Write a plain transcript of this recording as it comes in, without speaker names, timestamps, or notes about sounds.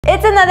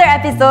another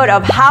episode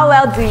of How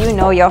Well Do You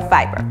Know Your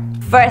Fibre?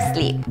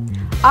 Firstly,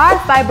 are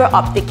fibre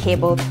optic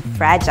cables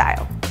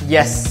fragile?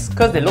 Yes,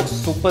 because they look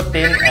super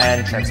thin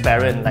and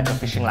transparent like a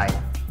fishing line.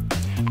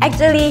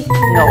 Actually,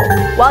 no.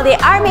 While they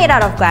are made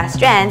out of glass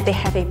strands, they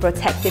have a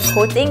protective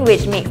coating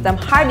which makes them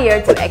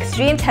hardier to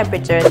extreme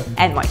temperatures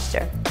and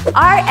moisture.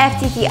 Are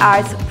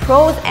FTTR's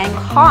pros and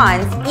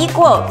cons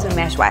equal to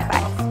mesh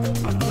Wi-Fi?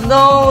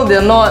 No,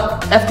 they're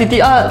not.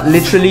 FTTR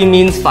literally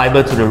means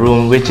fiber to the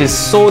room, which is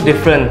so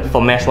different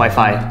from mesh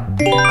Wi-Fi.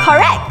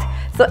 Correct!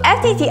 So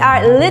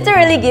FTTR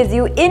literally gives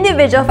you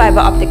individual fiber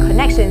optic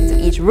connections to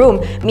each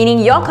room, meaning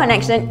your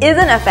connection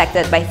isn't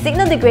affected by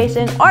signal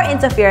degradation or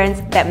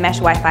interference that mesh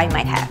Wi-Fi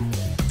might have.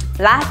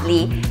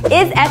 Lastly,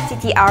 is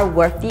FTTR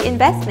worth the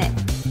investment?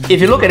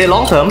 If you look at it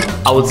long term,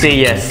 I would say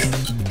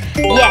yes.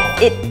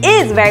 Yes, it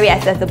is very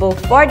accessible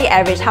for the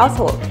average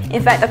household.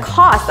 In fact, the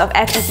cost of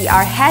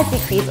FTTR has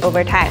decreased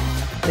over time.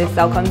 With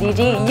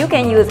CellcomDigi, you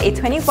can use a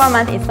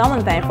 24-month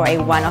installment plan for a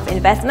one-off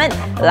investment,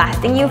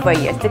 lasting you for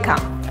years to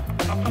come.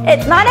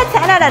 It's not a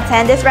 10 out of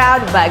 10 this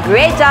round, but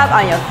great job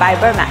on your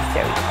fibre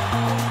mastery.